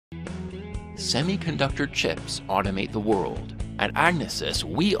Semiconductor chips automate the world. At Agnesys,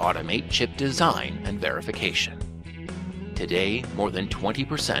 we automate chip design and verification. Today, more than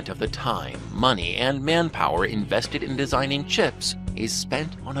 20% of the time, money, and manpower invested in designing chips is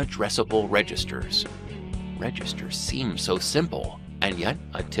spent on addressable registers. Registers seem so simple, and yet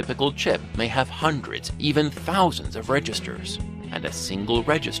a typical chip may have hundreds, even thousands of registers. And a single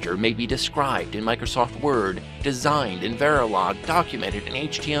register may be described in Microsoft Word, designed in Verilog, documented in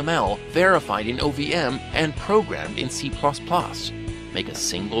HTML, verified in OVM, and programmed in C++. Make a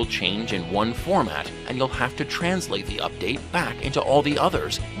single change in one format, and you'll have to translate the update back into all the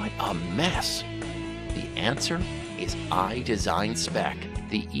others. What a mess! The answer is IDesignSpec,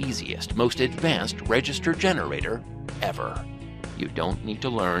 the easiest, most advanced register generator ever. You don't need to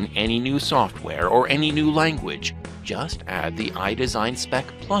learn any new software or any new language. Just add the IDesignSpec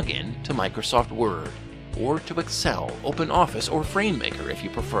plugin to Microsoft Word, or to Excel, OpenOffice, or FrameMaker if you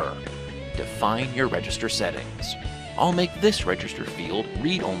prefer. Define your register settings. I'll make this register field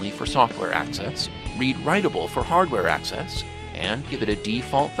read-only for software access, read-writable for hardware access, and give it a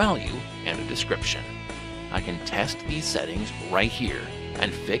default value and a description. I can test these settings right here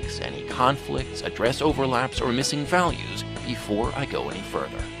and fix any conflicts, address overlaps, or missing values before I go any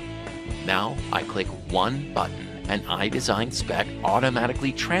further. Now I click one button and IDesignSpec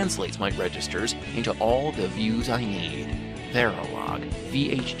automatically translates my registers into all the views I need. Verilog,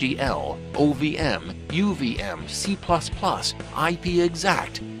 VHDL, OVM, UVM, C++,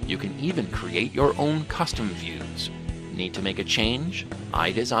 IP-XACT. You can even create your own custom views. Need to make a change?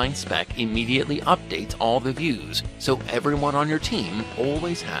 IDesignSpec immediately updates all the views, so everyone on your team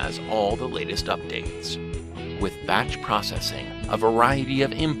always has all the latest updates. With batch processing, a variety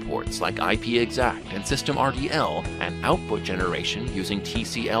of imports like IP-XACT and SystemRDL, and output generation using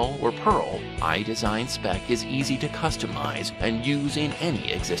TCL or Perl, IDesignSpec is easy to customize and use in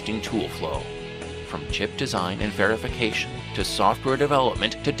any existing tool flow. From chip design and verification, to software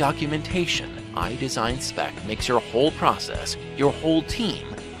development, to documentation, IDesignSpec makes your whole process, your whole team,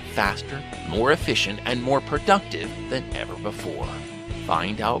 faster, more efficient, and more productive than ever before.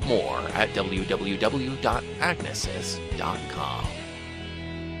 Find out more at www.agnesys.com.